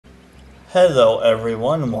Hello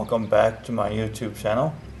everyone, welcome back to my YouTube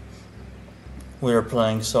channel. We are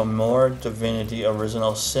playing some more Divinity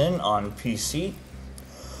Original Sin on PC.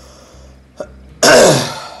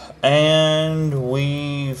 And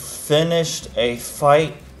we finished a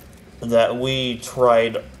fight that we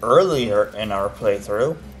tried earlier in our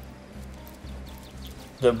playthrough,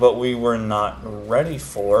 but we were not ready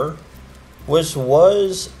for, which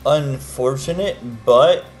was unfortunate,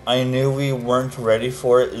 but I knew we weren't ready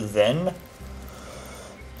for it then.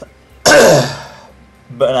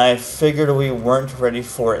 But I figured we weren't ready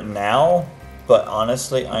for it now, but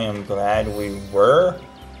honestly I am glad we were.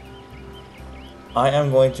 I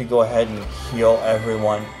am going to go ahead and heal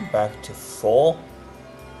everyone back to full.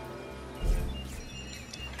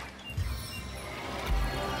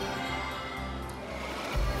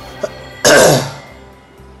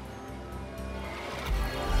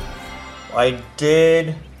 I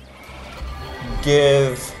did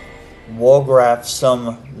give Wolgraf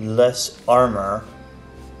some less armor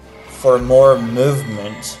for more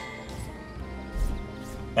movement,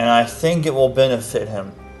 and I think it will benefit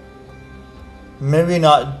him. Maybe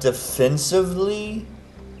not defensively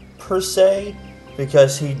per se,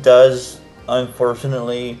 because he does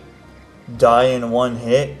unfortunately die in one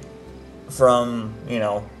hit from, you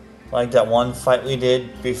know, like that one fight we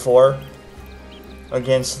did before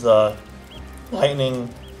against the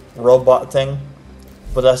lightning robot thing,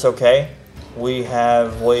 but that's okay. We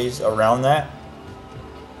have ways around that.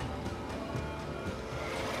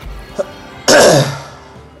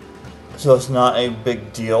 So it's not a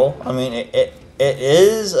big deal. I mean, it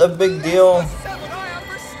is a big deal,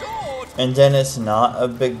 and then it's not a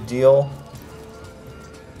big deal.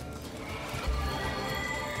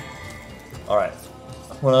 Alright,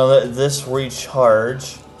 I'm gonna let this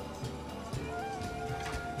recharge.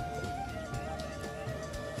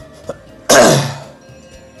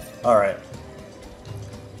 Alright,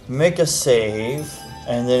 make a save,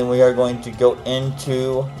 and then we are going to go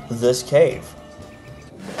into this cave.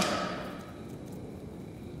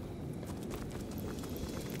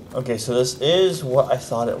 Okay, so this is what I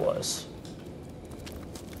thought it was.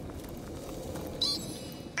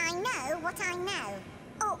 I know what I know.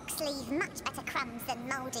 Orcs leave much better crumbs than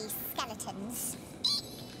mouldy skeletons.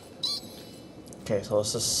 Okay, so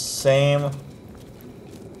it's the same.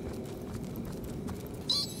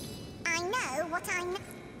 I know what I know.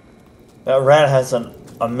 That rat has an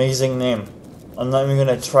amazing name. I'm not even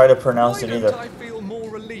gonna try to pronounce it either. Why don't I feel more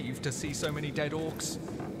relieved to see so many dead orcs?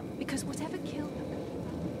 Because whatever killed them.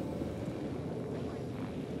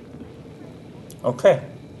 Okay.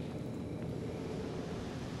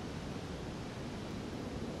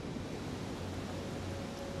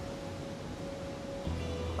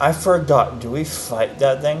 I forgot, do we fight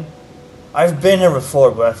that thing? I've been here before,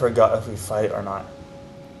 but I forgot if we fight it or not.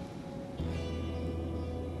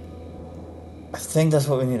 I think that's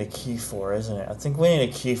what we need a key for, isn't it? I think we need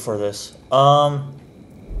a key for this. I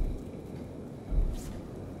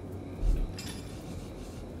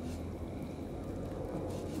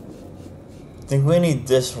think we need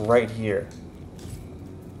this right here.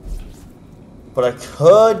 But I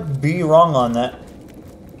could be wrong on that.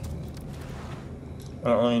 I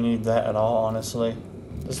don't really need that at all, honestly.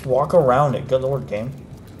 Just walk around it. Good lord, game.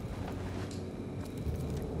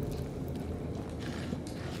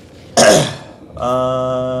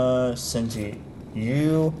 Cindy,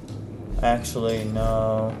 you actually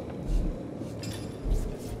no.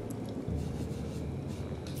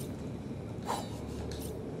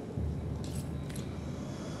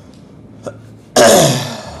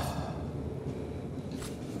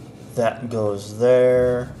 That goes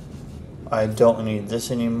there. I don't need this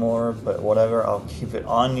anymore, but whatever, I'll keep it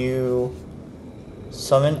on you.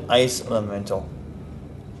 Summon Ice Elemental.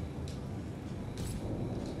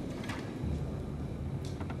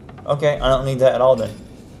 Okay, I don't need that at all then.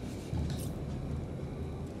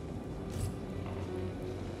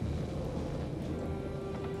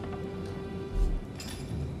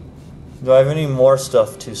 Do I have any more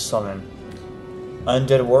stuff to summon?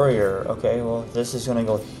 Undead Warrior. Okay, well, this is gonna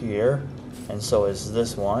go here. And so is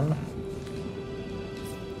this one.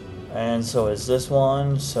 And so is this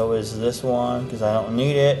one. So is this one, because I don't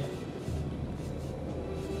need it.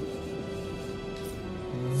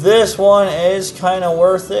 This one is kind of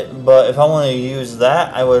worth it, but if I want to use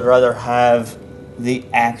that, I would rather have the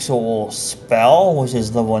actual spell, which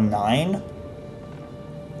is level 9.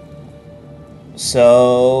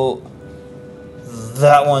 So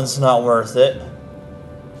that one's not worth it.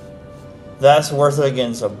 That's worth it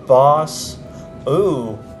against a boss.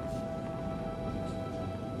 Ooh.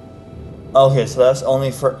 Okay, so that's only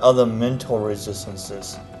for elemental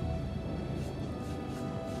resistances.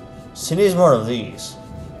 She needs more of these.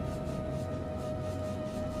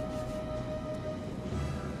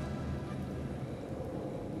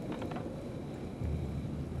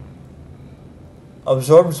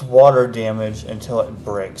 Absorbs water damage until it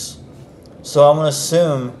breaks. So I'm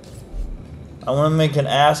gonna make an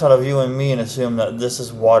ass out of you and me and assume that this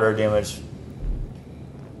is water damage.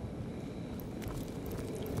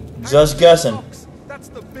 Just guessing. That's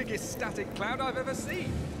the biggest static cloud I've ever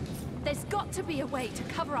seen. There's got to be a way to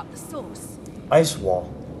cover up the source. Ice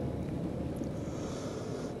wall.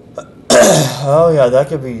 Oh yeah, that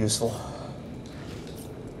could be useful.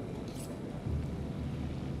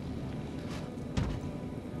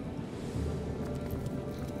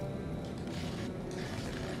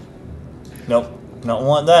 Nope, don't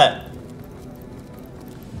want that.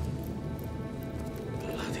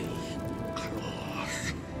 Bloody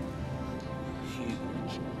claws.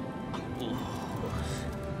 Huge claws.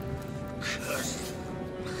 Curse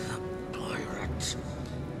the pirates.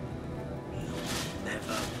 You'll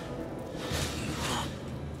never give up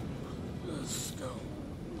the stone.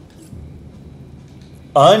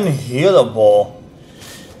 Unhealable.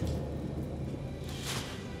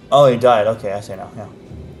 Oh, he died. Okay, I see now. Yeah.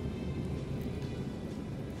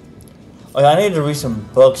 Oh, I need to read some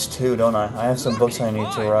books too, don't I? I have some books I need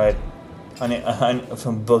to write.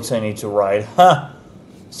 Some books I need to write. Ha!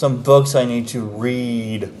 Some books I need to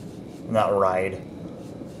read. Not ride.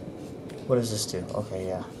 What does this do? Okay,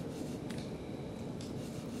 yeah.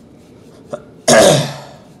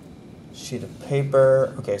 Sheet of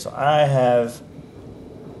paper. Okay, so I have...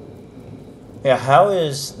 Yeah, how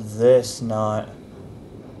is this not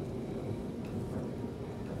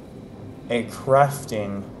a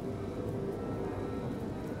crafting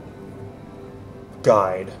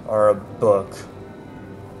guide or a book?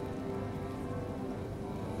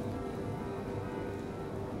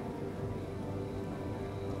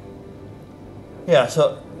 Yeah,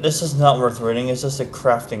 so this is not worth reading. It's just a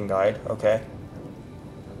crafting guide, okay?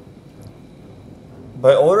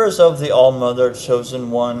 By orders of the All-Mother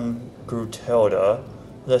Chosen One Grutilda,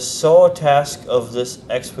 the sole task of this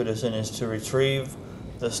expedition is to retrieve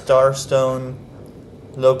the Starstone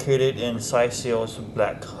located in Sicil's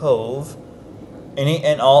Black Cove. Any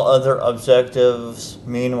and all other objectives,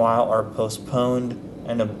 meanwhile, are postponed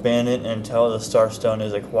and abandoned until the Starstone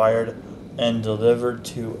is acquired and delivered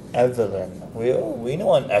to Evelyn. We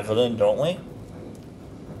know an Evelyn, don't we?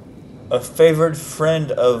 A favored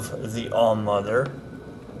friend of the All-Mother.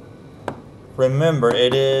 Remember,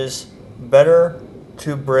 it is better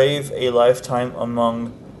to brave a lifetime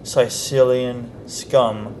among Sicilian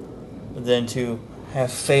scum than to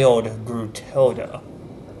have failed Grutilda.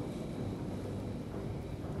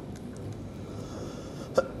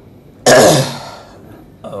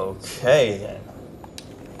 Okay then.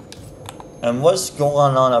 And what's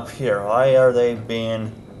going on up here? Why are they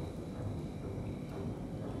being...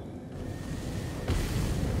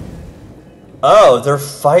 Oh, they're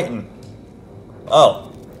fighting.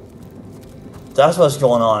 Oh. That's what's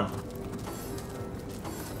going on.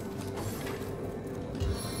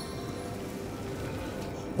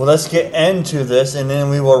 Well, let's get into this and then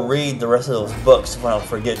we will read the rest of those books if I don't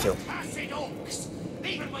forget to.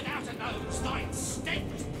 Even without a nose, thy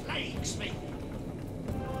stench plagues me.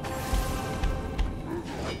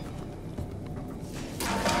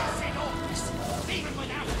 Even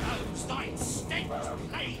without a nose, thy stench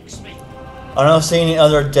plagues me. I don't see any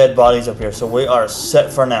other dead bodies up here, so we are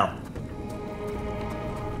set for now.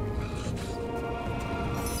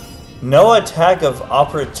 No attack of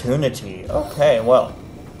opportunity. Okay, well.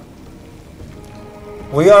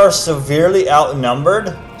 We are severely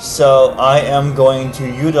outnumbered, so I am going to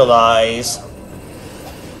utilize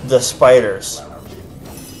the spiders.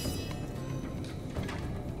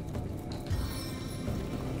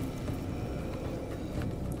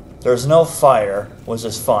 There's no fire, which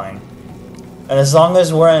is fine. And as long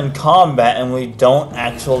as we're in combat and we don't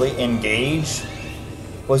actually engage,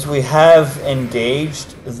 which we have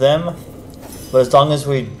engaged them, but as long as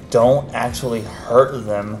we don't actually hurt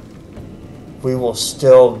them, we will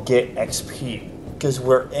still get XP, because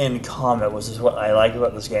we're in combat, which is what I like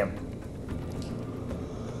about this game.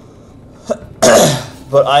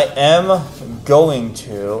 But I am going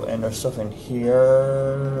to, and there's stuff in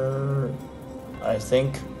here, I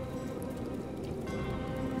think.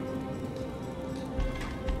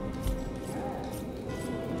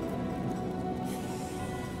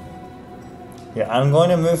 Yeah, I'm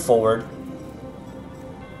going to move forward.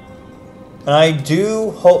 And I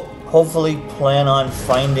do hopefully plan on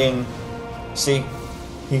finding... See,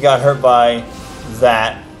 he got hurt by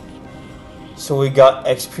that. So we got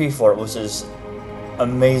XP for it, which is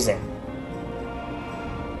amazing.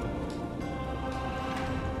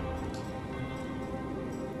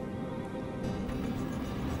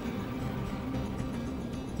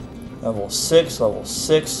 Level 6, level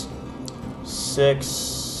 6.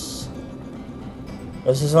 6.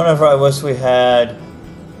 This is whenever I wish we had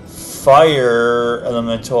fire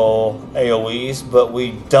elemental AoEs, but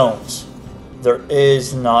we don't. There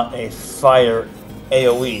is not a fire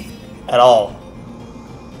AoE at all.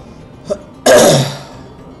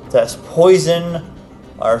 That's poison.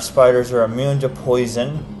 Our spiders are immune to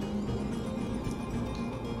poison.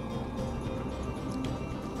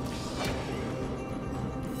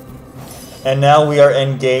 And now we are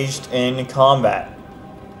engaged in combat.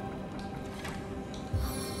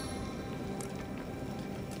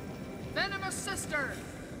 Venomous sister,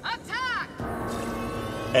 attack!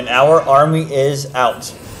 And our army is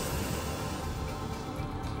out.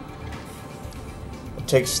 It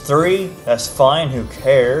takes 3. That's fine. Who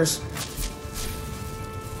cares?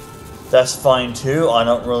 That's fine too. I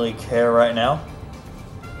don't really care right now.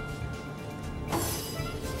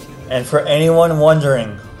 And for anyone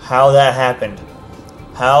wondering how that happened,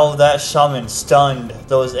 how that shaman stunned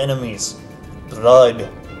those enemies, blood.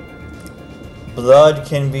 Blood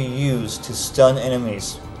can be used to stun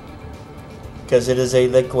enemies because it is a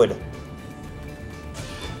liquid.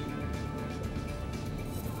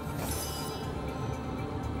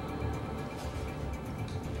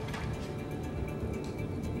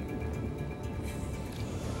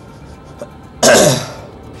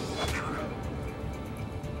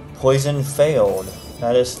 Poison failed.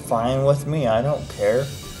 That is fine with me. I don't care.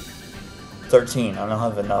 13. I don't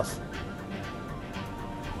have enough.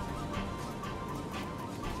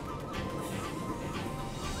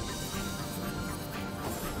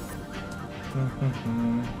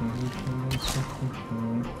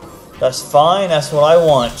 That's fine. That's what I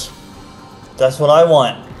want. That's what I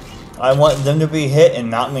want. I want them to be hit and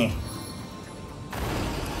not me.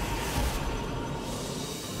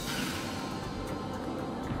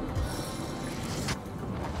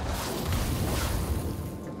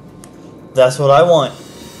 That's what I want.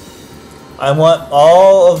 I want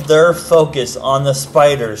all of their focus on the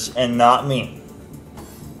spiders and not me.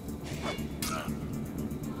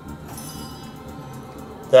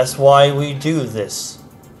 That's why we do this.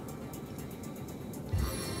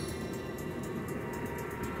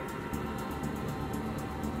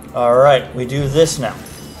 Alright, we do this now.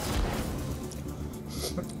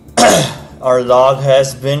 Our log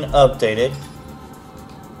has been updated.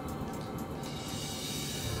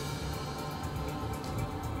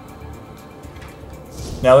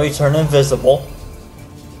 Now we turn invisible.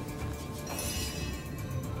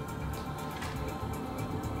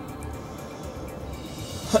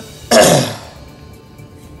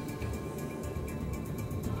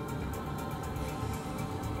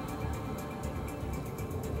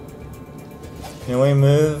 Can we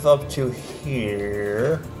move up to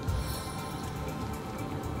here?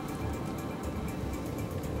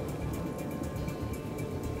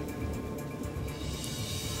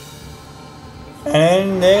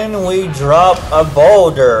 And then we drop a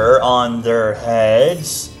boulder on their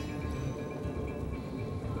heads.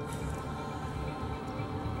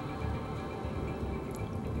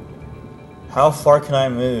 How far can I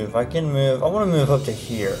move? I can move. I want to move up to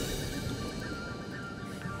here.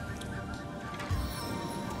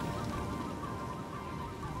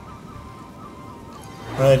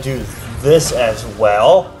 I'm going to do this as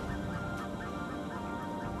well.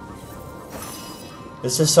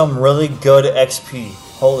 This is some really good XP.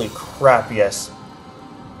 Holy crap, yes.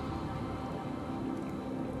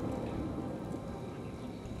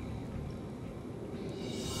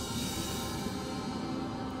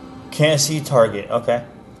 Can't see target. Okay.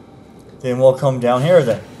 Then we'll come down here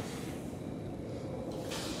then.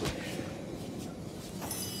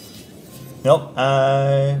 Nope.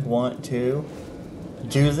 I want to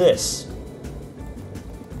do this.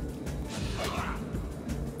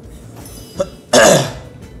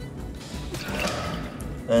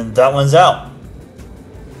 And that one's out.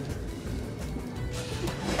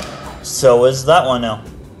 So is that one now.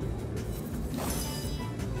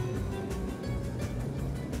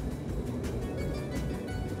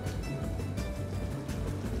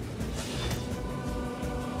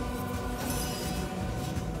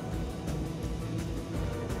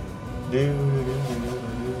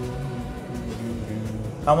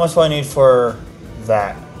 How much do I need for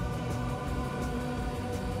that?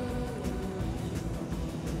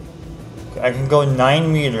 I can go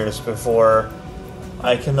 9 meters before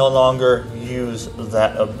I can no longer use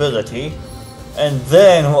that ability. And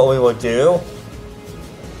then what we would do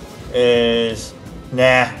is...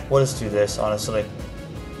 Nah, we'll just do this, honestly.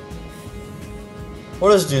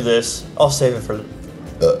 We'll just do this. I'll save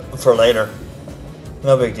it for later.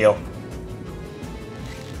 No big deal.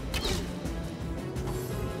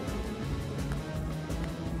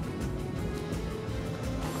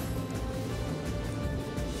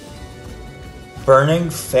 Burning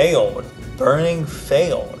failed. Burning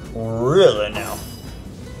failed. Really now?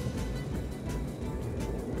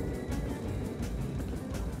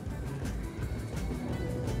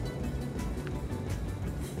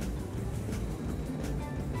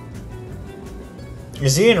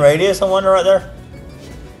 Is he in radius, I wonder, right there?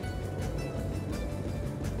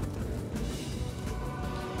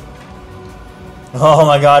 Oh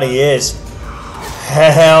my god, he is.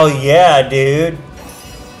 Hell yeah, dude.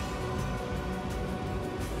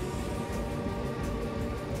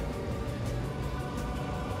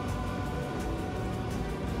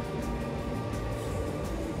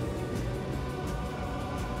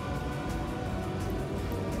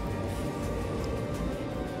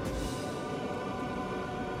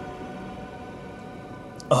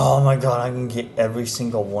 Oh my god, I can get every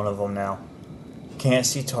single one of them now. Can't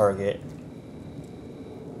see target.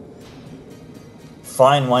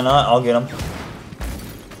 Fine, why not? I'll get him.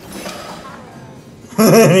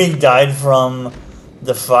 He died from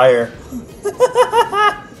the fire.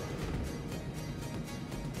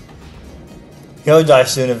 He'll die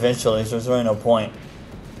soon eventually, so there's really no point.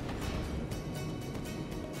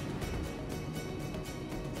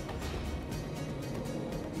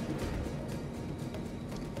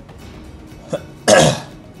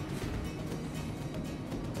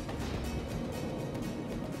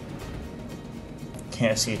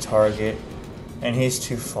 Can't see target, and he's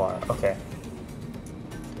too far. Okay.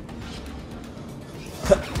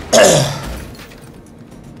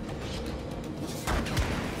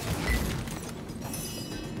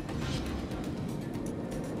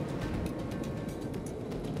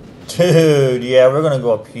 Dude, yeah, we're gonna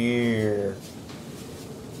go up here.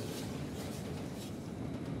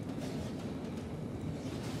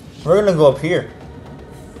 We're gonna go up here.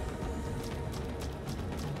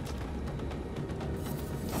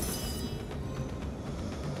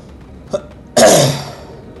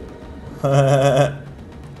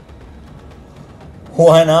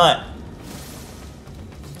 Why not?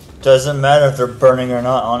 Doesn't matter if they're burning or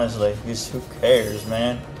not, honestly. Because who cares,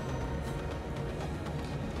 man?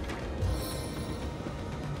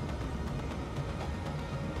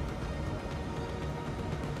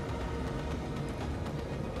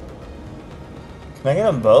 Can I get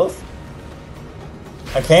them both?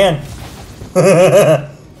 I can.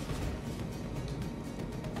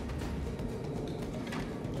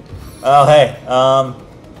 Oh, hey,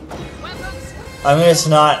 I mean, it's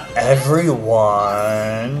not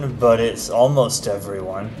everyone, but it's almost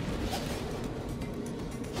everyone.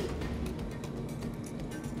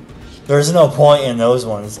 There's no point in those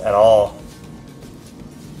ones at all.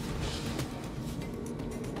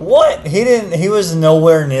 What? He was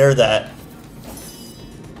nowhere near that.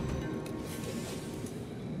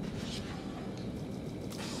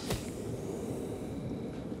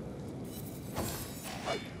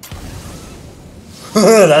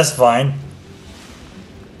 That's fine.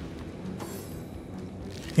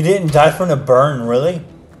 He didn't die from the burn, really?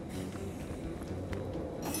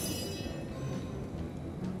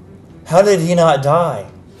 How did he not die?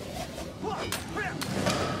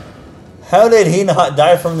 How did he not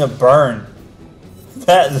die from the burn?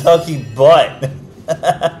 That lucky butt.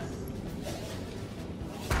 Eternal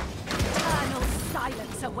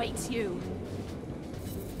silence awaits you.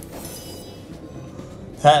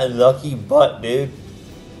 That lucky butt, dude.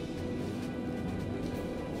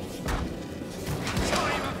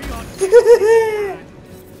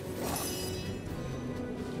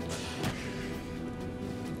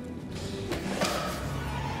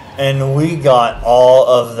 And we got all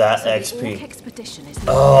of that So XP. Expedition is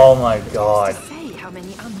Oh my god. to say how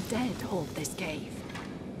many undead hold this cave.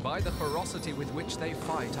 By the ferocity with which they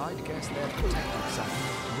fight, I'd guess they're protected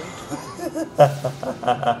something of great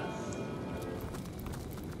value.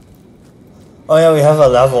 Oh yeah, we have a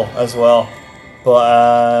level as well.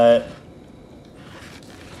 But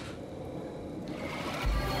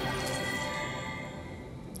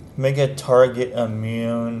make a target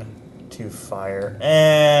immune to fire.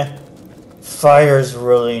 Fire's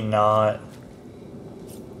really not.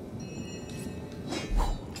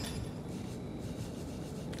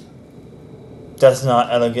 That's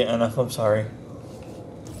not elegant enough, I'm sorry.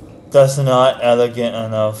 That's not elegant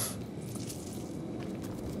enough.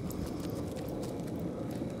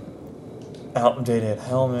 Outdated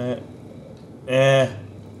helmet.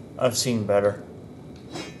 I've seen better.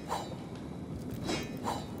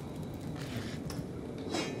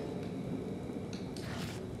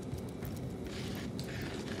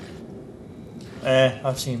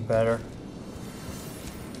 I've seen better.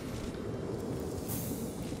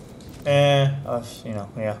 You know,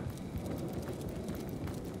 yeah.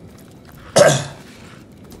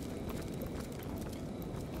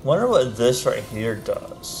 Wonder what this right here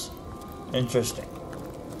does. Interesting.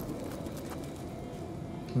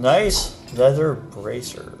 Nice leather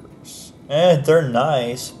bracers. They're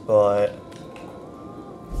nice, but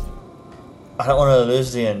I don't want to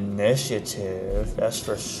lose the initiative, that's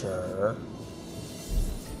for sure.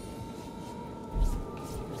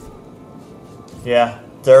 Yeah,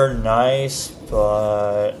 they're nice,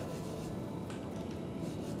 but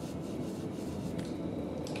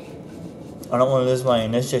I don't want to lose my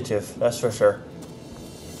initiative, that's for sure.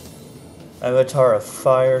 Avatar of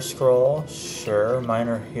Fire Scroll, sure.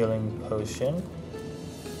 Minor Healing Potion.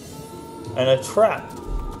 And a trap.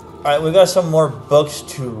 Alright, we got some more books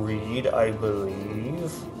to read, I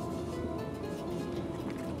believe.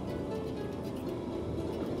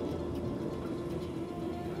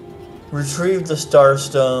 Retrieve the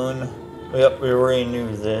Starstone. Yep, we already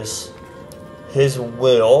knew this. His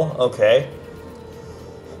will, okay.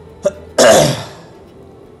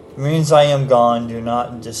 Means I am gone, do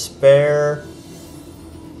not despair.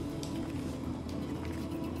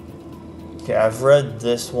 Okay, I've read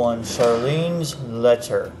this one. Charlene's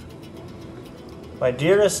letter. My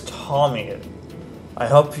dearest Tommy, I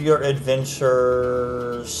hope you are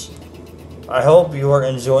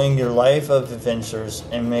enjoying your life of adventures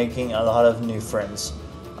and making a lot of new friends.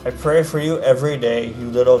 I pray for you every day,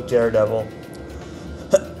 you little daredevil.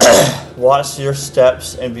 Watch your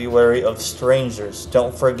steps and be wary of strangers.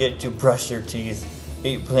 Don't forget to brush your teeth.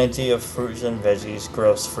 Eat plenty of fruits and veggies,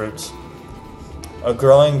 gross fruits. A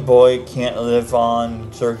growing boy can't live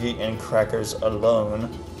on turkey and crackers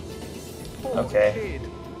alone. Okay.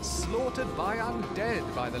 Kid, slaughtered by undead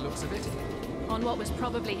by the looks of it. On what was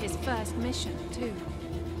probably his first mission, too.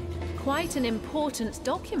 Quite an important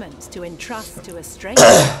document to entrust to a stranger.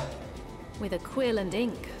 With a quill and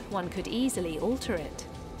ink, one could easily alter it.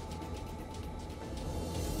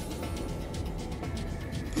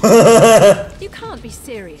 You can't be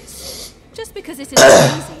serious. Just because it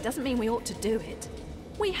isn't easy doesn't mean we ought to do it.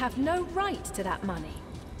 We have no right to that money.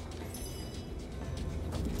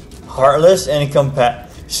 Heartless and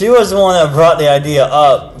she was the one that brought the idea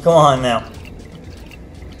up. Come on now.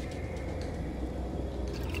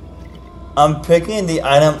 I'm picking the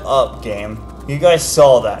item up game. You guys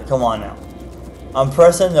saw that. Come on now. I'm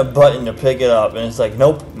pressing the button to pick it up and it's like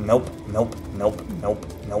nope, nope, nope, nope, nope,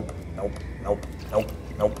 nope, nope, nope, nope,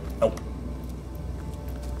 nope, nope.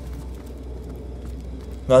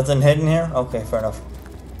 Nothing hidden here? Okay, fair enough.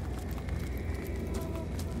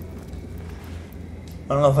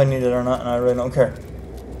 I don't know if I need it or not, and I really don't care.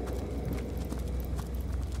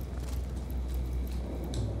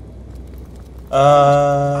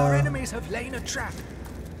 Our enemies have laid a trap.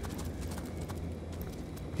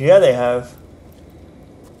 Yeah, they have.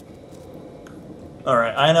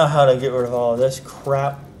 Alright, I know how to get rid of all of this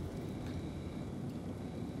crap.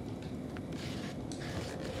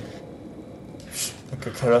 I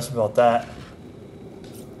could care less about that.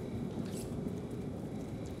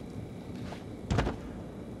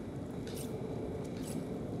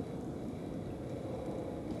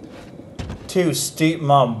 Too steep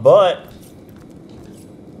my butt.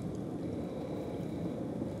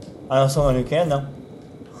 I know someone who can though.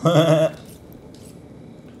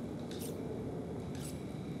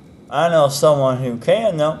 I know someone who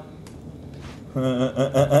can though.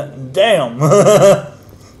 Damn.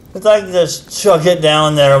 It's like just chuck it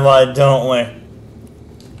down there, why don't we?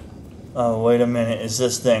 Oh, wait a minute, is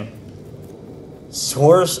this thing?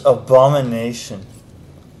 Source Abomination.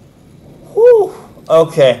 Whew.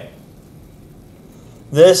 Okay.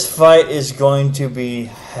 This fight is going to be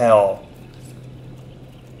hell.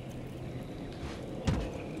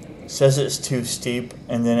 Says it's too steep,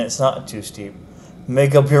 and then it's not too steep.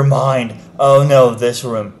 Make up your mind. Oh no, this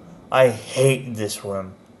room. I hate this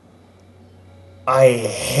room. I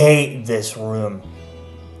hate this room.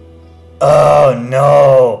 Oh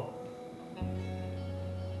no.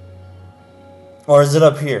 Or is it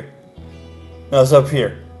up here? No, it's up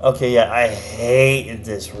here. Okay, yeah, I hate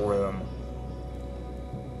this room.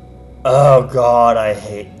 Oh god, I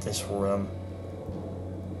hate this room.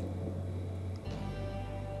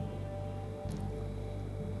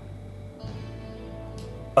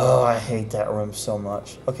 Oh, I hate that room so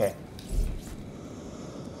much. Okay.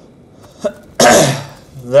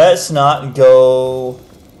 Let's not go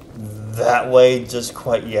that way just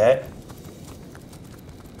quite yet.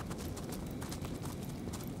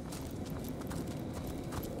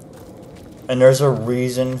 And there's a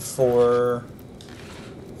reason for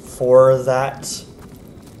that.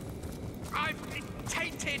 I've been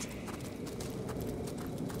tainted.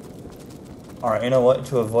 Alright, you know what?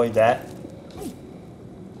 To avoid that,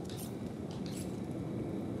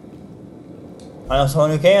 I know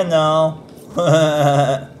someone who can now.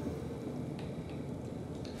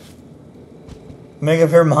 Make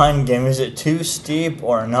up your mind, game. Is it too steep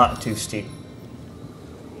or not too steep?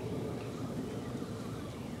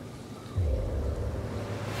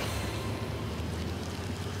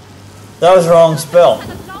 That was the wrong spell.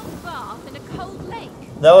 And a long bath in a cold lake.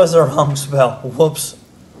 That was the wrong spell. Whoops.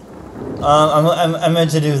 I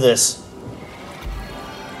meant to do this.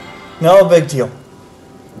 No big deal.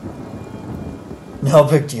 No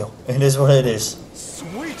big deal. It is what it is.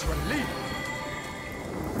 Sweet relief.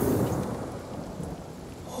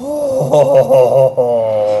 Oh.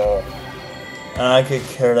 And I could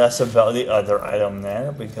care less about the other item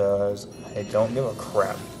there because I don't give a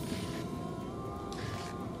crap.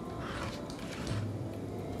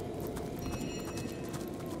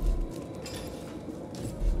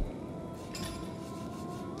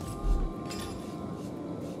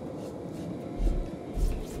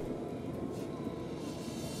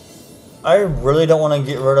 I really don't want to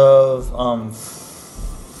get rid of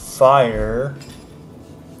fire,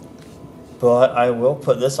 but I will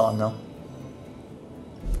put this on though.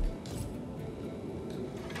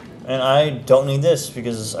 And I don't need this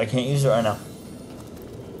because I can't use it right now.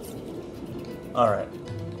 Alright.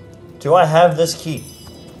 Do I have this key?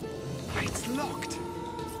 It's locked.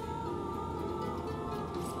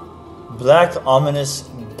 Black ominous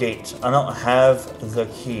gate. I don't have the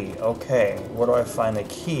key. Okay, where do I find the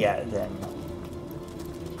key at then?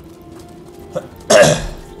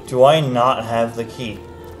 Do I not have the key?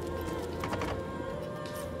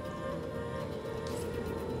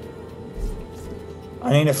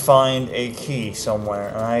 I need to find a key somewhere,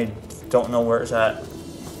 and I don't know where it's at.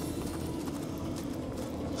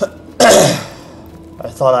 I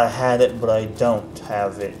thought I had it, but I don't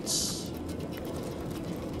have it.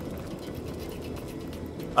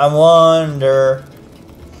 I wonder.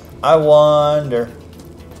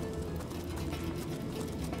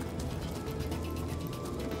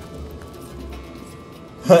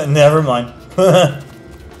 Never mind.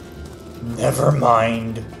 Never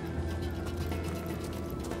mind.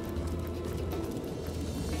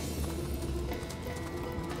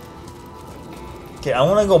 Okay, I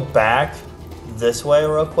want to go back this way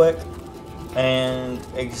real quick and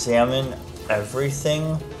examine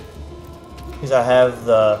everything. Because I have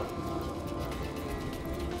the...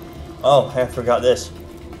 Oh, I forgot this.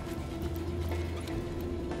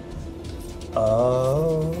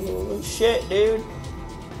 Oh, shit, dude.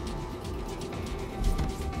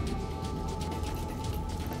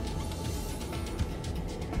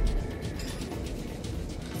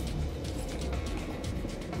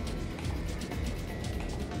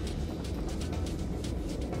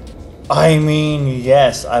 I mean,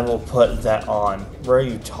 yes, I will put that on. What are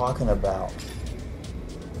you talking about?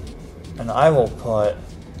 And I will put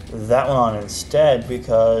that one on instead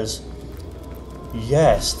because,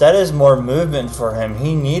 yes, that is more movement for him.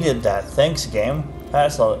 He needed that. Thanks, game.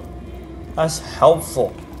 That's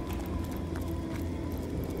helpful.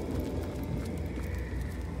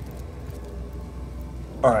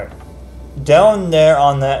 Alright. Down there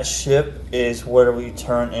on that ship is where we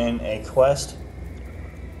turn in a quest.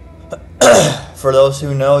 For those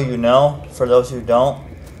who know, you know. For those who don't,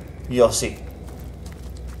 you'll see.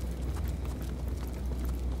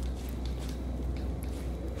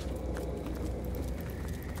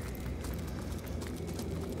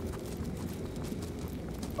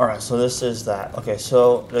 Alright, so this is that. Okay,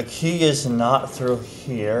 so the key is not through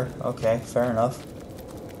here. Okay, fair enough.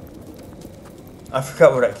 I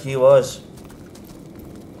forgot where that key was.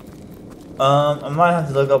 I might have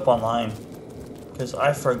to look up online. Because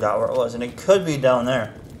I forgot where it was, and it could be down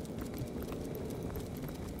there.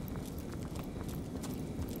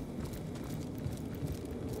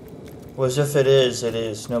 Which if it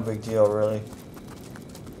is no big deal, really.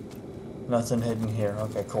 Nothing hidden here.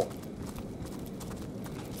 Okay, cool.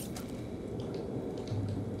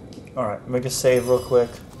 Alright, make a save real quick.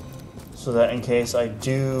 So that in case I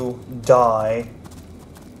do die,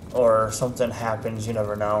 or something happens, you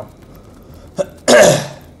never know.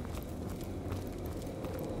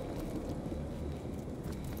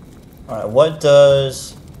 Alright, what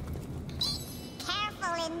does...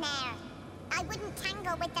 Careful in there. I wouldn't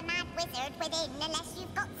tangle with the mad wizard within unless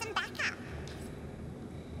you've got some backup.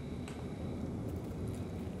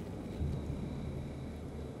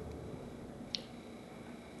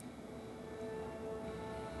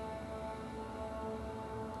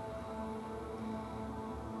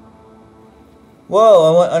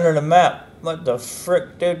 Whoa, I went under the map. What the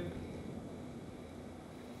frick, dude?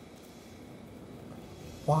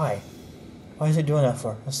 Why? Why is it doing that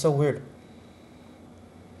for? That's so weird.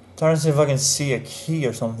 I'm trying to see if I can see a key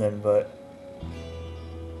or something, but...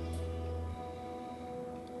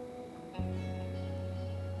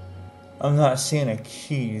 I'm not seeing a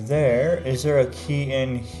key there. Is there a key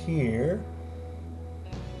in here?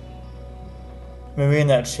 Maybe in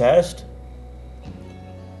that chest?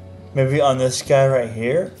 Maybe on this guy right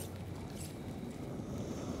here?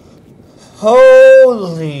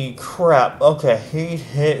 Holy crap. Okay, he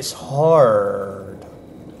hits hard.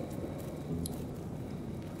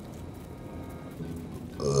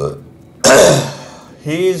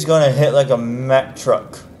 He's gonna hit like a Mack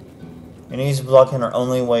truck. And he's blocking our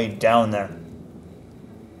only way down there.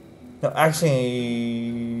 No,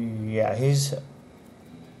 actually, yeah, he's...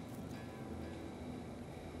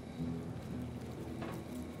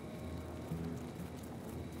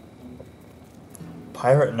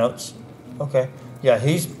 Pirate notes. Okay. Yeah,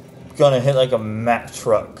 he's gonna hit like a Mack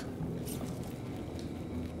truck.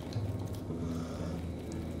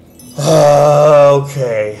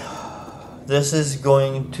 Okay. This is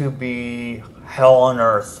going to be hell on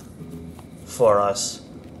earth for us.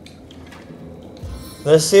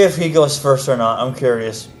 Let's see if he goes first or not. I'm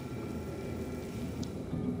curious.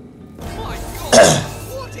 My God!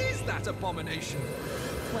 What is that abomination?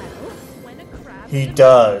 Well, when a crab He and a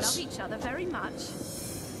does. man love each other very much.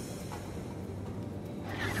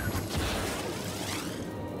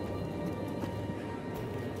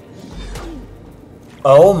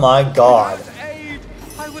 Oh my God. Without aid,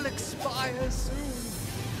 I will expire soon.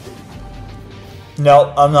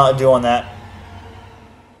 No, I'm not doing that.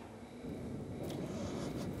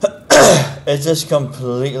 It just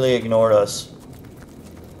completely ignored us.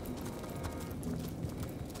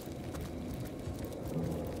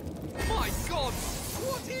 My God!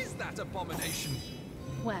 What is that abomination?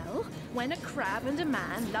 Well, when a crab and a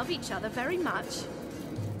man love each other very much.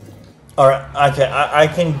 Alright, okay, I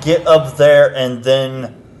can get up there and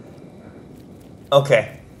then...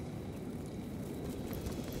 Okay.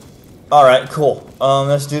 Alright, cool.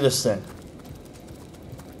 Let's do this then.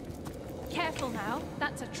 Careful now,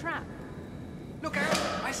 that's a trap. Look out!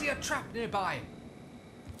 I see a trap nearby.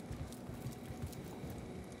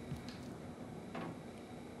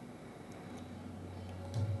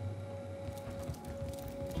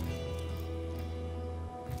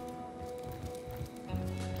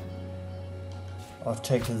 I'll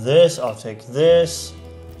take this, I'll take this.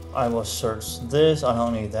 I will search this, I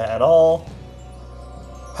don't need that at all.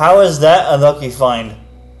 How is that a lucky find?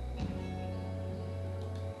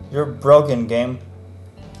 You're broken, game.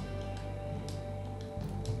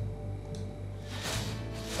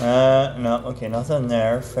 No, okay, nothing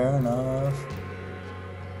there, fair enough.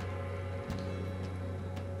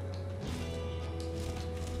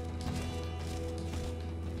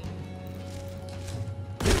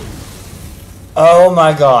 Oh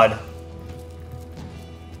my God.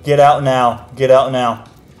 Get out now. Get out now.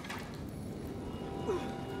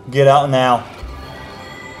 Get out now.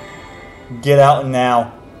 Get out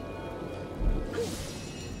now.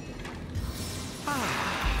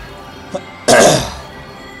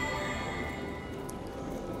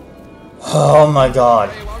 Oh my God.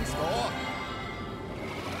 Hey, once more.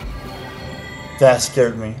 That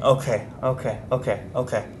scared me. Okay, okay, okay,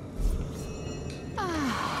 okay.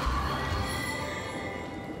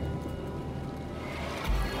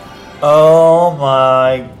 Oh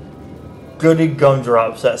my goody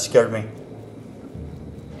gumdrops, that scared me.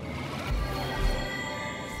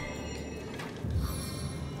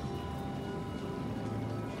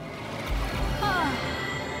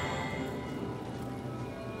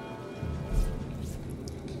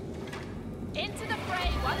 Into the fray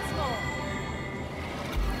once more.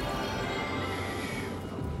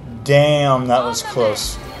 Damn, that was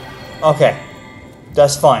close. Okay,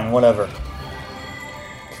 that's fine, whatever.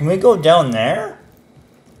 Can we go down there?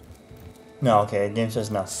 No, okay, the game says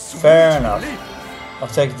no. Fair enough. I'll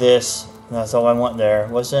take this. That's all I want there.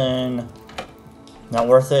 What's in... Not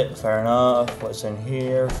worth it? Fair enough. What's in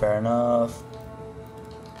here? Fair enough.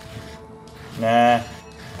 Nah.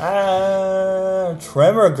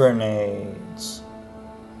 Tremor grenades.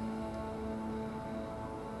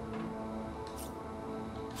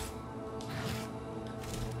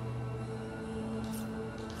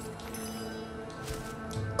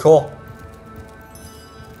 Cool.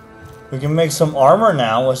 We can make some armor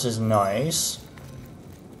now, which is nice.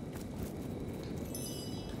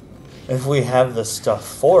 If we have the stuff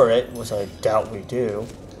for it, which I doubt we do.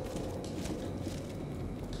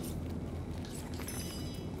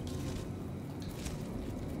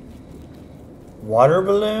 Water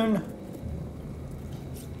balloon?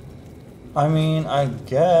 I mean, I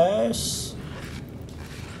guess...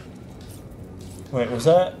 Wait, was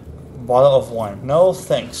that... Bottle of wine. No,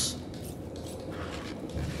 thanks.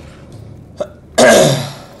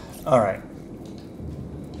 Alright.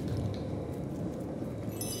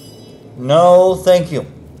 No, thank you.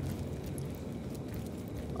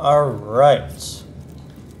 Alright.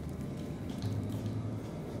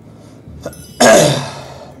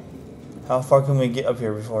 How far can we get up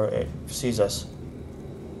here before it sees us?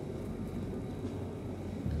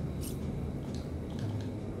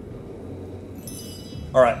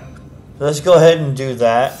 Alright. Let's go ahead and do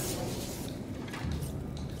that.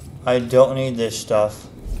 I don't need this stuff.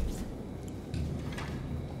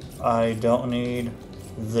 I don't need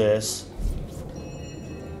this.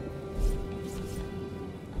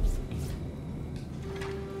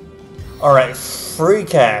 Alright, free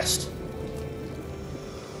cast.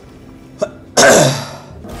 My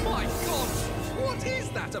God! What is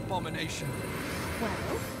that abomination? Well,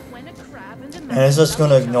 when a crab and a And it's just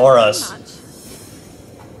gonna ignore us.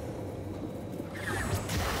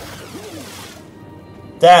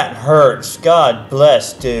 That hurts. God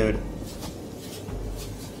bless, dude.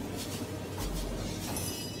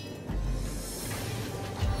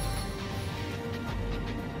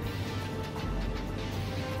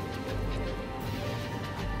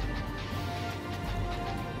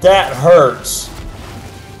 That hurts.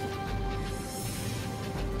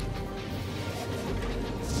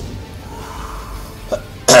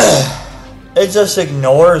 It just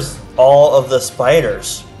ignores all of the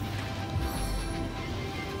spiders.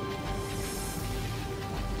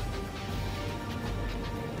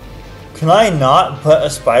 Can I not put a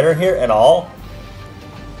spider here at all?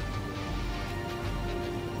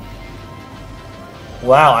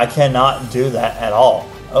 Wow, I cannot do that at all.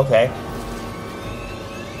 Okay.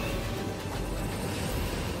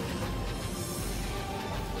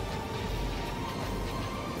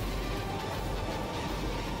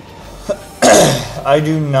 I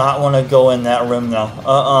do not want to go in that room though.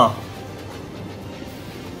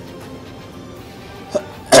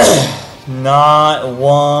 Not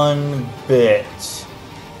one bit.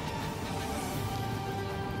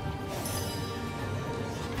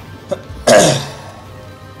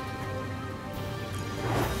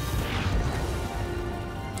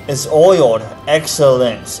 It's oiled.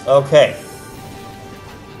 Excellent. Okay.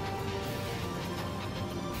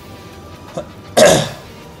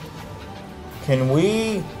 Can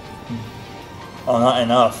we... Oh, not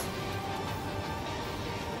enough.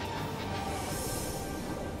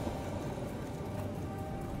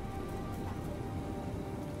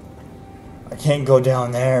 I can't go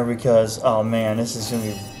down there because... Oh, man, this is going to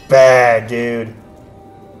be bad, dude.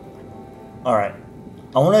 Alright.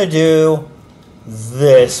 I want to do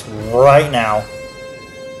this right now.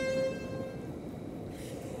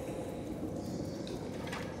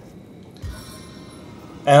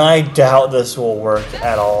 And I doubt this will work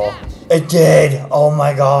at all. It did! Oh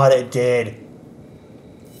my god, it did.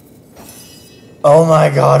 Oh my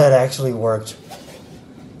god, it actually worked.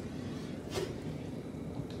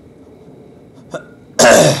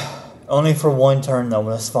 Only for one turn though,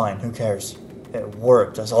 but that's fine. Who cares? It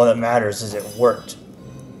worked. That's all that matters is it worked.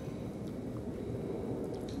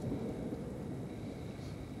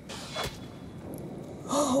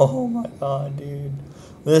 Oh my god, dude.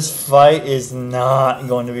 This fight is not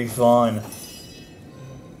going to be fun.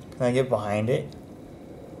 Can I get behind it?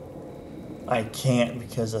 I can't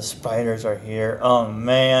because the spiders are here. Oh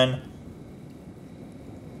man.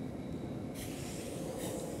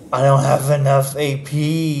 I don't have enough AP.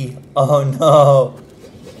 Oh no.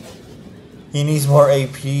 He needs more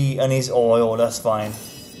AP and he's oil. That's fine.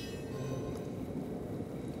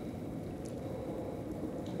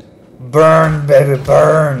 Burn, baby,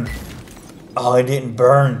 burn. Oh, it didn't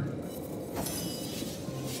burn.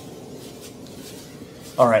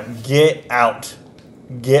 Alright, get out.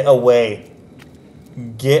 Get away.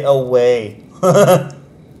 Get away.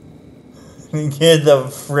 Get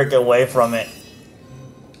the frick away from it.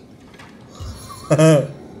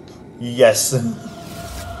 Yes.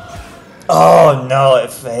 Oh no,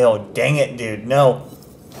 it failed. Dang it, dude. No.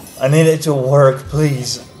 I need it to work,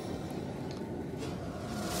 please.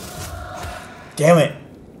 Damn it.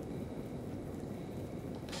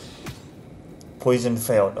 Poison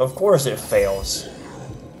failed. Of course it fails.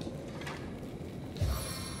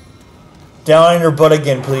 Down on your butt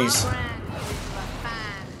again, please.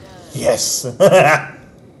 Yes.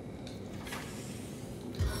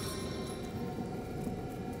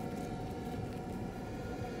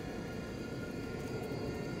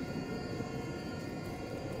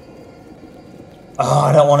 Oh,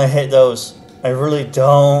 I don't want to hit those. I really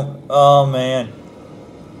don't. Oh, man.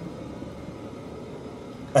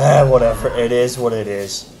 Whatever. It is what it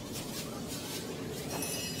is.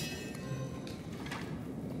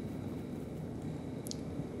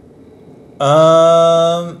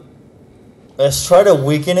 Let's try to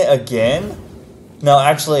weaken it again. No,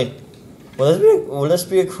 actually, Will this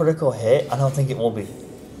be a critical hit? I don't think it will be.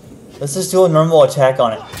 Let's just do a normal attack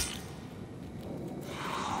on it.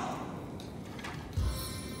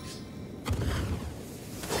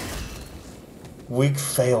 Weak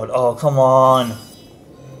failed. Oh, come on.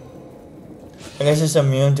 I guess it's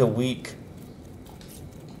immune to weak.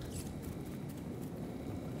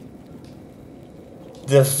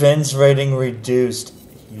 Defense rating reduced.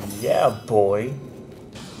 Yeah, boy.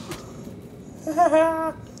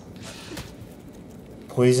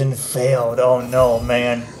 Poison failed. Oh no,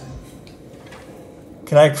 man.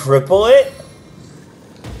 Can I cripple it?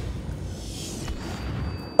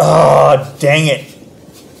 Oh, dang it.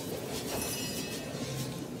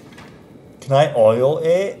 Can I oil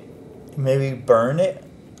it? Maybe burn it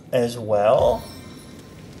as well?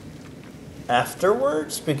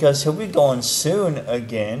 Afterwards? Because he'll be going soon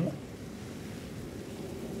again.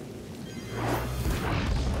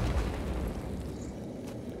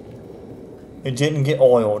 It didn't get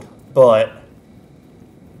oiled, but...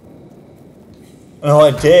 No,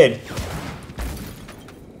 it did.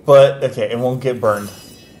 But, okay, it won't get burned.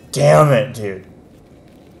 Damn it, dude.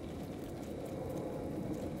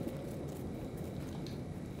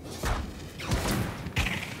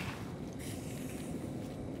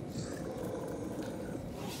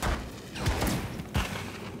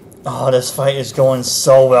 Oh, this fight is going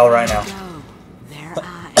so well right now.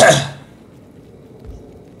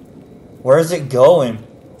 Where is it going?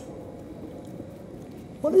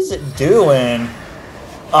 What is it doing?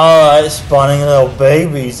 Oh, it's spawning little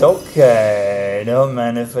babies. Okay. Don't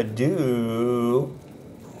mind if I do.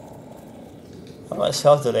 How much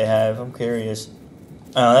health do they have? I'm curious.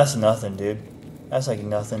 Oh, that's nothing, dude. That's like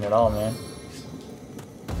nothing at all, man.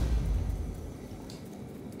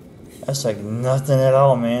 That's like nothing at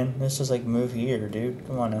all, man. Let's just like move here, dude.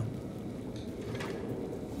 Come on now.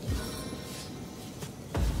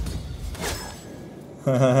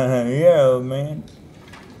 Yeah, man.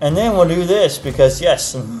 And then we'll do this because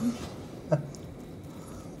yes.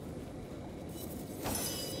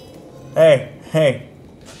 Hey.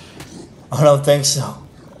 I don't think so.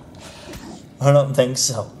 I don't think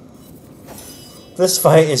so. This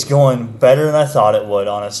fight is going better than I thought it would,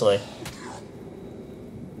 honestly.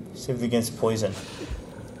 Saved against poison.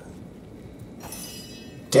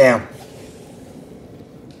 Damn.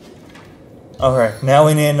 Okay, now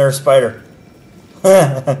we need another spider.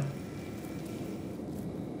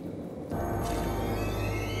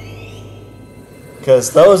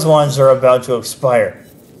 Because those ones are about to expire.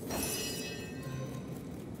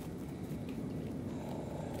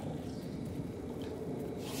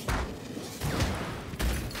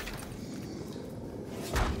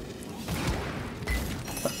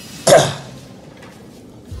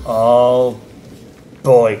 Oh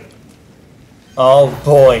boy. Oh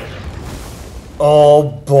boy. Oh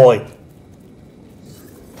boy.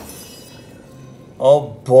 Oh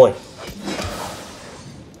boy.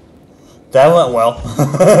 That went well.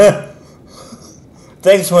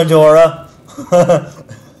 Thanks, Medora.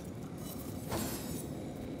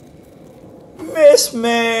 Miss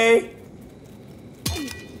me.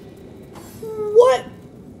 What?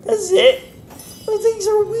 That's it? Those things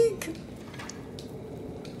are weak.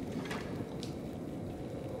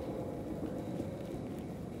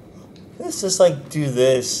 Let's just like do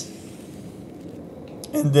this.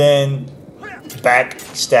 And then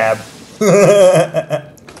backstab.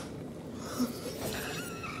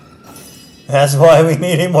 That's why we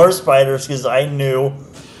needed more spiders, because I knew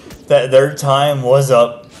that their time was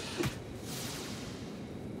up.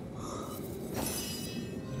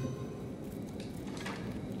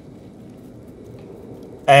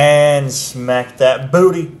 And smack that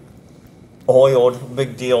booty. Oiled,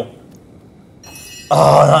 big deal.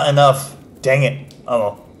 Oh, not enough. Dang it. Oh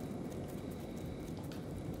well.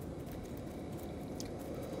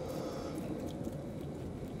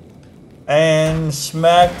 And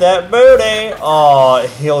smack that booty. Oh, it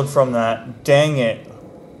healed from that. Dang it.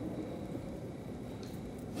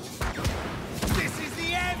 This is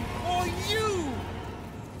the end for you!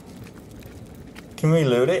 Can we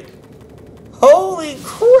loot it? Holy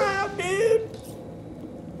crap, dude!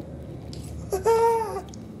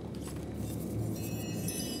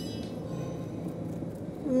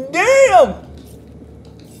 Damn!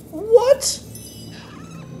 What?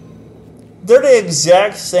 They're the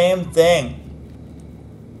exact same thing.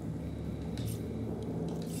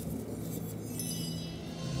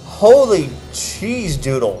 Holy cheese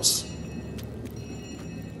doodles.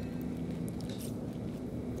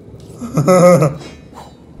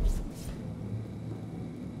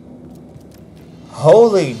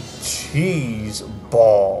 Holy cheese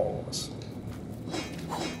balls.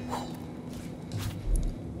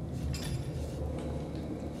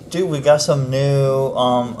 Dude, we got some new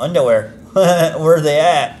underwear. Where are they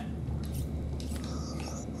at?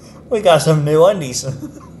 We got some new undies.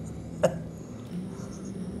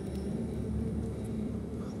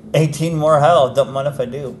 18 more health. Don't mind if I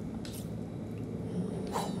do.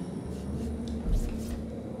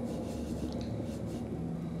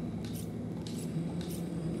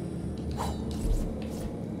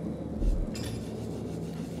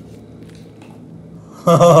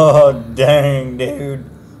 Oh, dang, dude.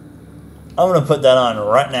 I'm gonna put that on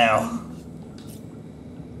right now.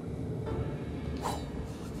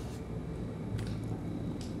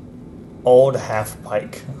 Old half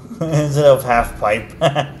pike instead of half pipe.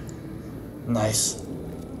 Nice.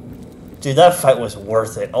 Dude, that fight was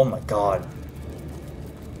worth it. Oh my god.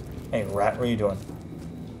 Hey, rat, what are you doing?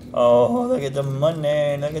 Oh, look at the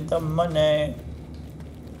money. Look at the money.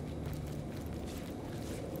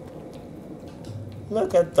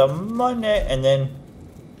 Look at the money. And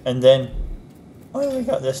then, oh, we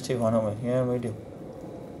got this too, don't we? Yeah, we do.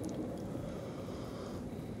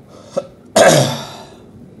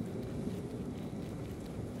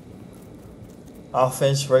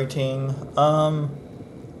 Offense rating,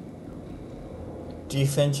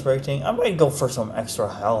 defense rating. I might go for some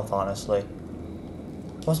extra health, honestly.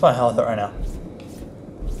 What's my health right now?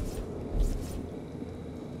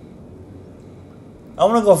 I'm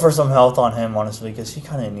gonna go for some health on him, honestly, because he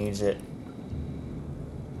kind of needs it.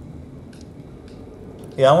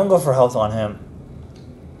 Yeah, I'm gonna go for health on him.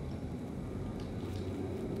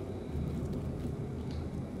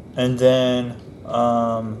 And then,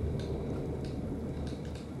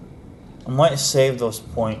 I might save those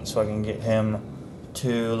points so I can get him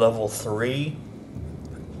to level 3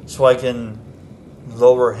 so I can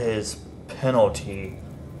lower his penalty.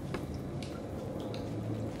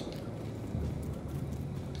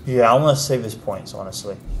 Yeah, I'm gonna save his points,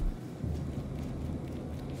 honestly.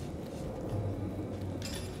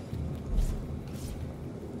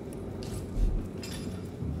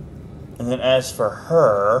 And then as for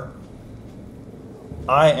her,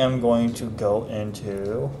 I am going to go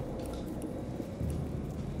into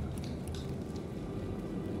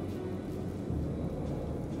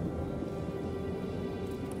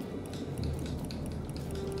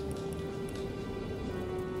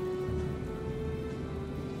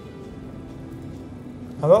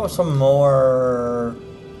how about some more?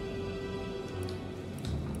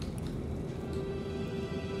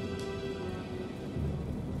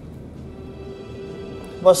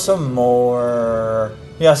 What some more?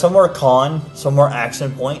 Yeah, some more some more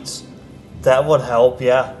action points. That would help,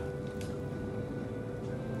 yeah.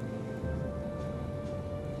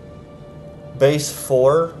 Base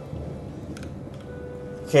 4.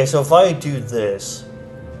 Okay, so if I do this,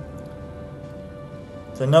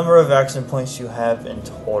 the number of action points you have in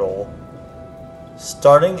total.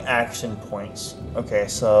 Starting action points. Okay,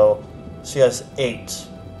 so she has 8.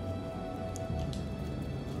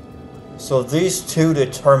 So these two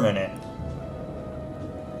determine it.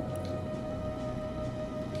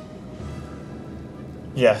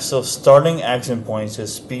 Yeah, so starting action points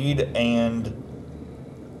is speed and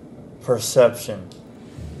perception.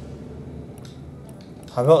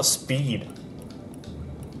 How about speed?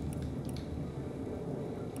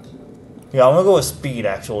 Yeah, I'm gonna go with speed,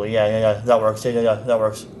 actually. Yeah, that works. Yeah, that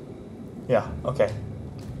works. Yeah, okay.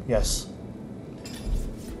 Yes.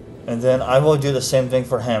 And then I will do the same thing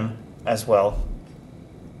for him as well.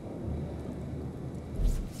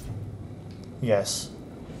 Yes.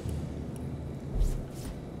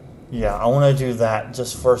 Yeah, I want to do that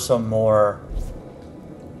just for some more.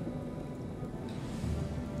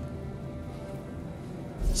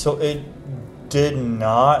 So it did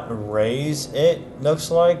not raise it, looks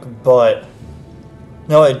like, but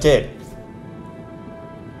no, it did.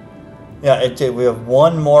 Yeah, it did. We have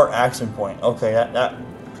one more action point. Okay, that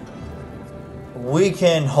we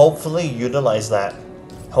can hopefully utilize that.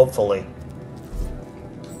 Hopefully.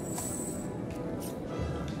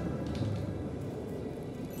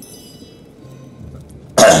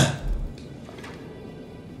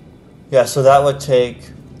 Yeah, so that would take.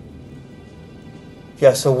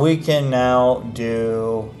 Yeah, so we can now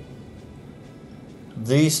do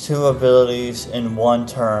these two abilities in one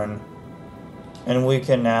turn. And we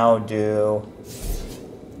can now do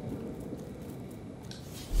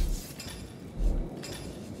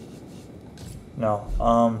no,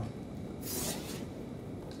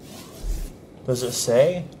 does it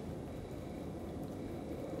say?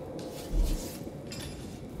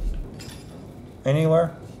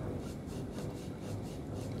 Anywhere?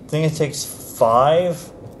 I think it takes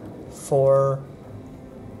 5 for.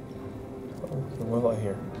 Okay, what about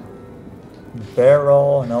here?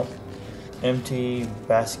 Barrel, nope. Empty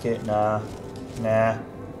basket, nah. Nah.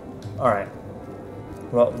 Alright.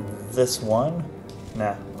 Well, this one?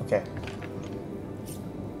 Nah, okay.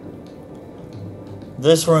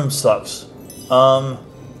 This room sucks. Hear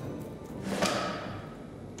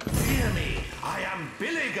me, I am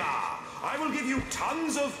Billigar. I will give you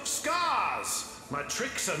tons of scars. My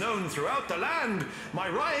tricks are known throughout the land. My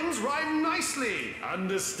rhymes rhyme nicely.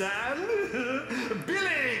 Understand?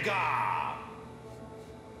 Billigar!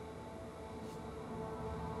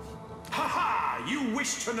 Ha-ha! You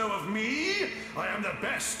wish to know of me? I am the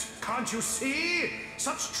best, can't you see?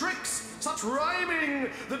 Such tricks, such rhyming.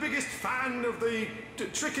 The biggest fan of the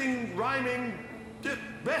tricking, rhyming,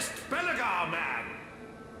 best Belligar man.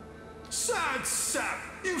 Sad sap,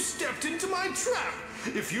 you stepped into my trap.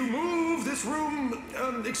 If you move, this room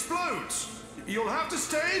explodes. You'll have to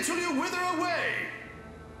stay till you wither away.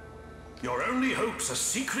 Your only hope's a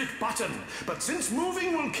secret button, but since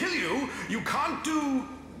moving will kill you, you can't do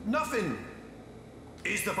nothing.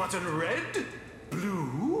 Is the button red?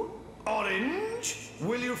 Blue? Orange?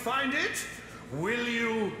 Will you find it? Will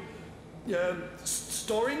you...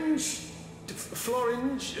 storange?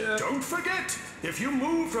 Florange? Don't forget, if you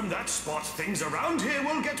move from that spot, things around here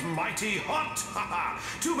will get mighty hot. Haha.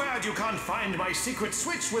 Too bad you can't find my secret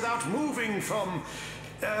switch without moving from...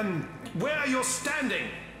 where you're standing.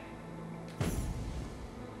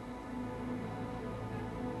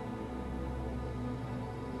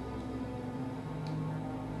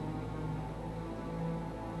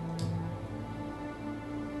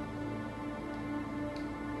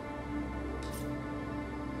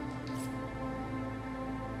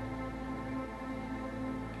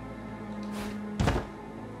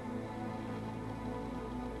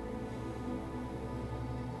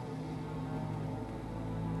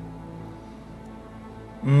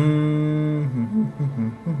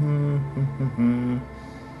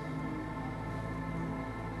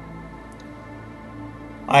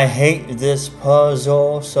 I hate this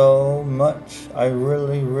puzzle so much. I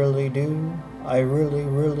really, really do. I really,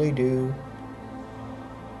 really do.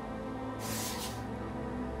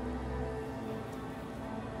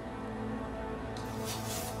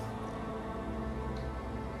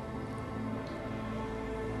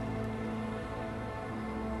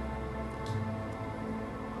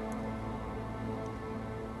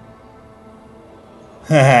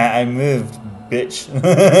 I moved, bitch.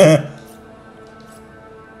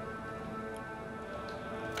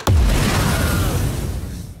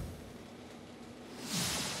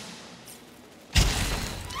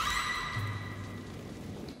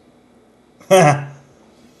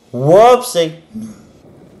 Whoopsie.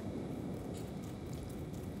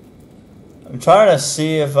 I'm trying to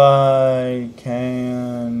see if I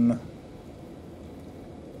can...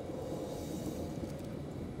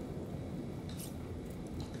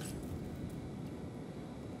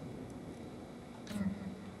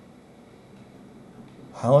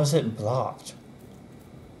 How is it blocked?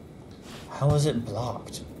 How is it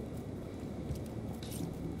blocked?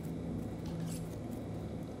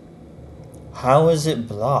 How is it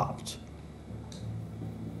blocked?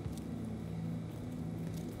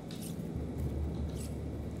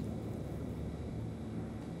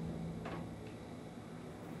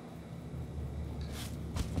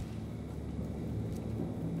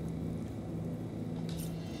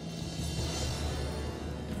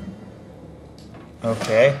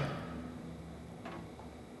 Okay.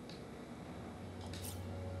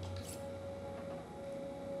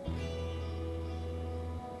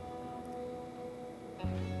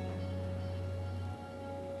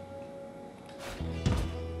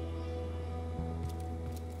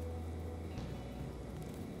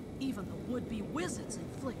 Even the would-be wizards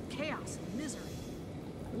inflict chaos and misery.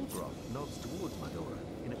 Ulgraf nods towards Madora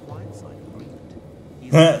in a quiet sign of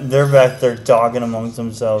agreement. They're back there talking amongst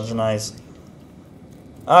themselves. Nice.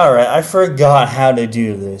 Alright, I forgot how to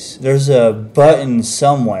do this. There's a button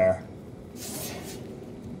somewhere.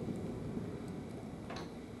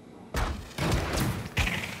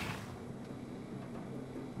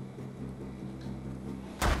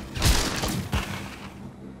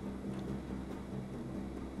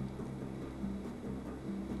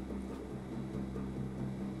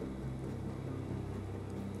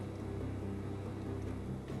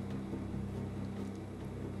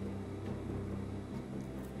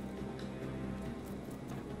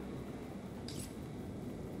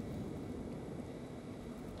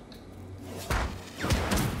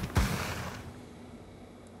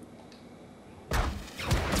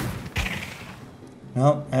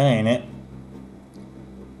 Nope, that ain't it.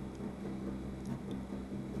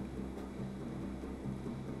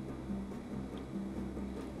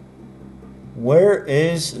 Where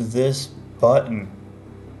is this button?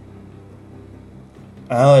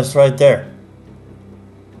 Oh, it's right there.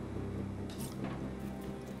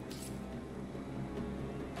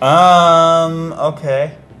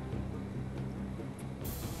 Okay.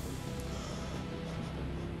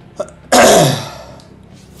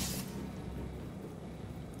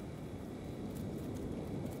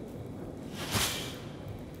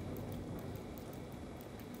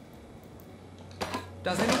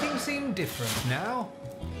 Does anything seem different now?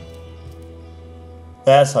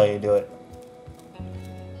 That's how you do it.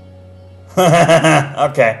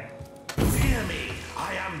 Okay. Fear me,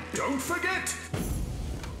 I am, don't forget.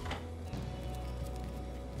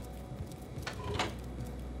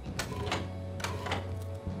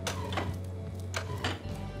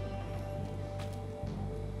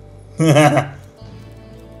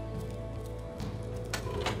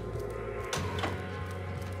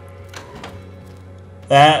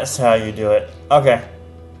 That's how you do it. Okay.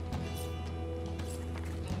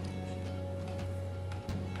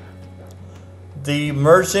 The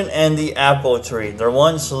merchant and the apple tree. There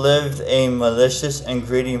once lived a malicious and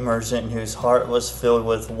greedy merchant whose heart was filled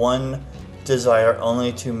with one desire,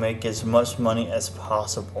 only to make as much money as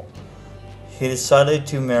possible. He decided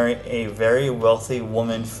to marry a very wealthy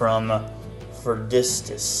woman from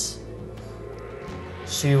Verdistis.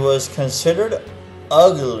 She was considered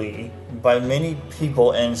ugly by many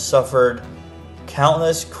people and suffered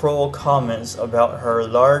countless cruel comments about her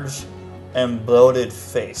large and bloated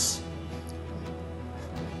face.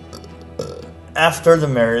 After the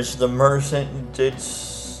marriage, the merchant did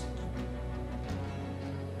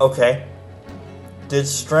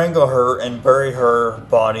strangle her and bury her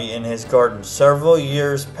body in his garden. Several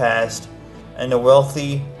years passed, and the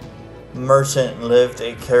wealthy merchant lived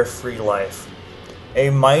a carefree life. A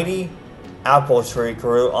mighty apple tree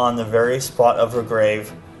grew on the very spot of her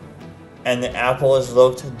grave, and the apples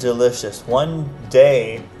looked delicious. One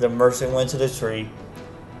day, the merchant went to the tree,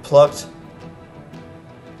 plucked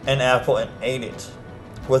an apple, and ate it.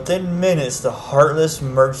 Within minutes, the heartless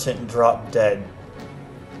merchant dropped dead.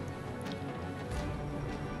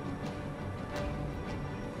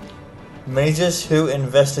 Mages who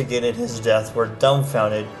investigated his death were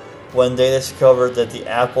dumbfounded when they discovered that the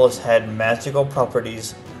apples had magical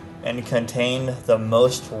properties and contained the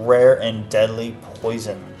most rare and deadly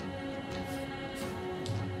poison.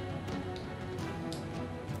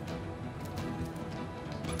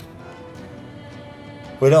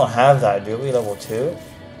 We don't have that, do we? Level 2?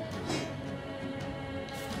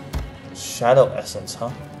 Shadow Essence,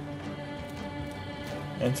 huh?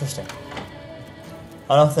 Interesting.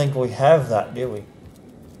 I don't think we have that, do we?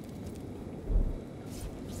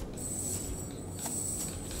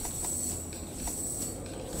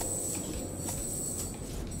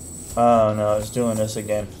 Oh no, it's doing this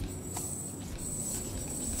again.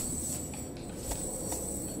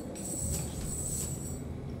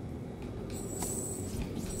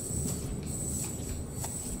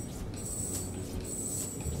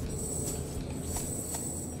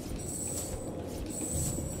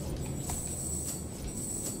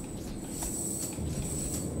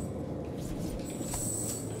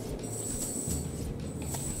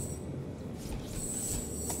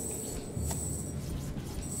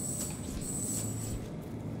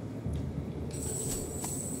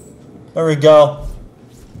 There we go.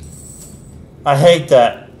 I hate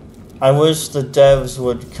that. I wish the devs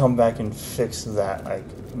would come back and fix that,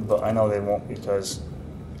 but I know they won't because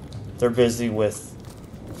they're busy with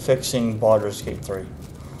fixing Baldur's Gate 3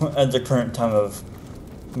 at the current time of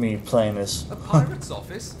me playing this. A pirate's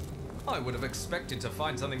office? I would have expected to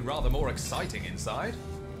find something rather more exciting inside.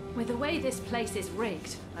 With the way this place is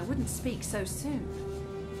rigged, I wouldn't speak so soon.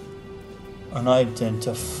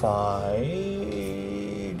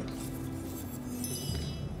 Unidentified.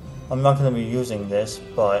 I'm not going to be using this,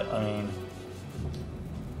 but I mean...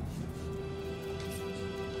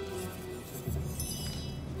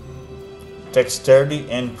 Dexterity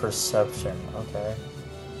and perception, okay.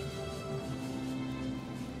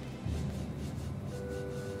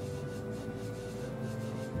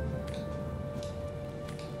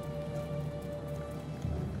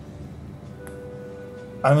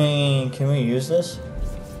 I mean, can we use this?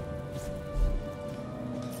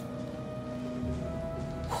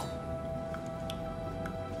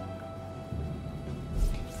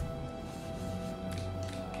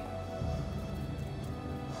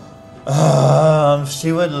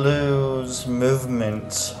 She would lose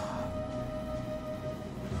movement,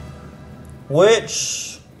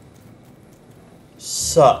 which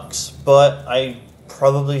sucks, but I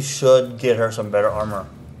probably should get her some better armor.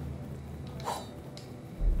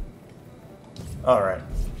 Alright.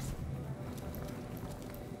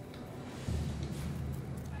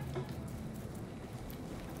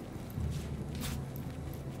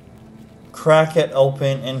 Crack it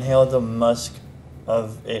open, inhale the musk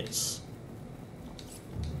of its.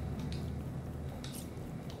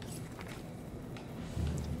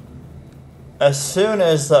 As soon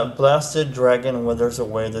as that blasted dragon withers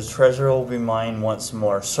away, the treasure will be mine once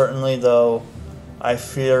more. Certainly, though, I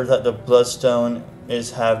fear that the bloodstone is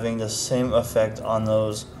having the same effect on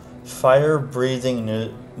those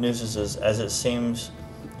fire-breathing nuisances as it seems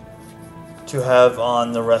to have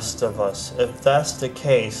on the rest of us. If that's the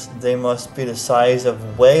case, they must be the size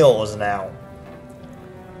of whales now.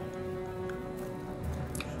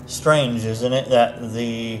 Strange, isn't it, that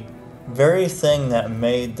the very thing that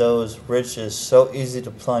made those riches so easy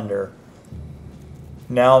to plunder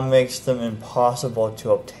now makes them impossible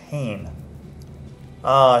to obtain.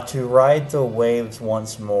 Ah, to ride the waves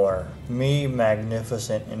once more, me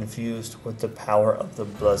magnificent, infused with the power of the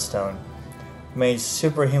bloodstone, made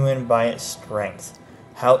superhuman by its strength.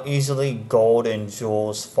 How easily gold and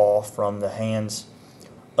jewels fall from the hands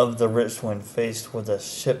of the rich when faced with a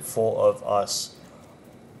ship full of us.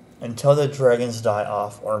 Until the dragons die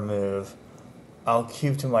off or move, I'll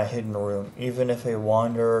keep to my hidden room, even if a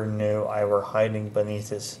wanderer knew I were hiding beneath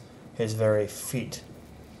his very feet.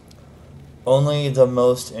 Only the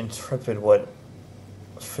most intrepid would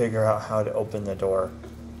figure out how to open the door.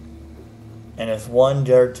 And if one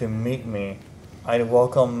dared to meet me, I'd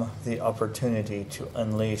welcome the opportunity to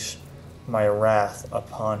unleash my wrath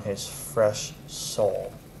upon his fresh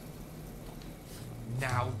soul.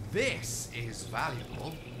 Now this is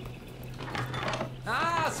valuable.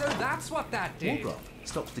 Ah, so that's what that did. Warbrough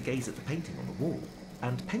stops to gaze at the painting on the wall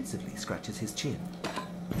and pensively scratches his chin.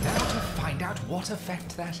 Now to find out what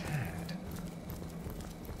effect that had.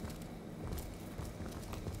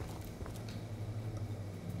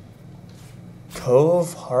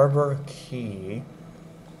 Cove Harbor Key.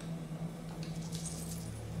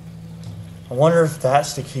 I wonder if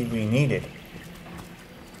that's the key we needed.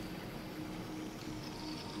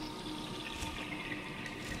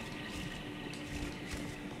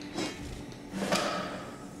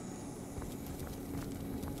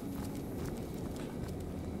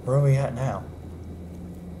 Where are we at now?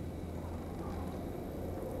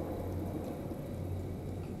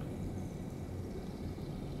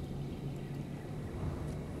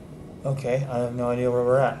 Okay, I have no idea where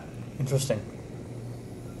we're at. Interesting.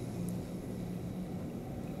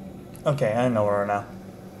 Okay, I know where we're at now.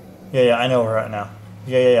 Yeah, I know where we're at now.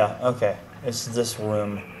 Yeah. Okay, it's this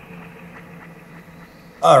room.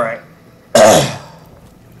 Alright.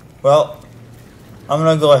 Well, I'm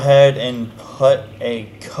gonna go ahead and put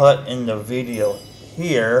a cut in the video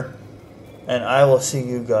here, and I will see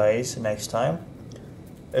you guys next time.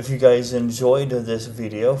 If you guys enjoyed this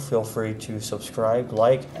video, feel free to subscribe,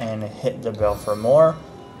 like, and hit the bell for more.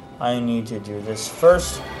 I need to do this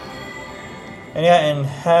first. And yeah, and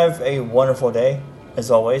have a wonderful day,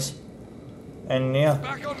 as always. And yeah,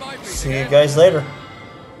 see you guys later.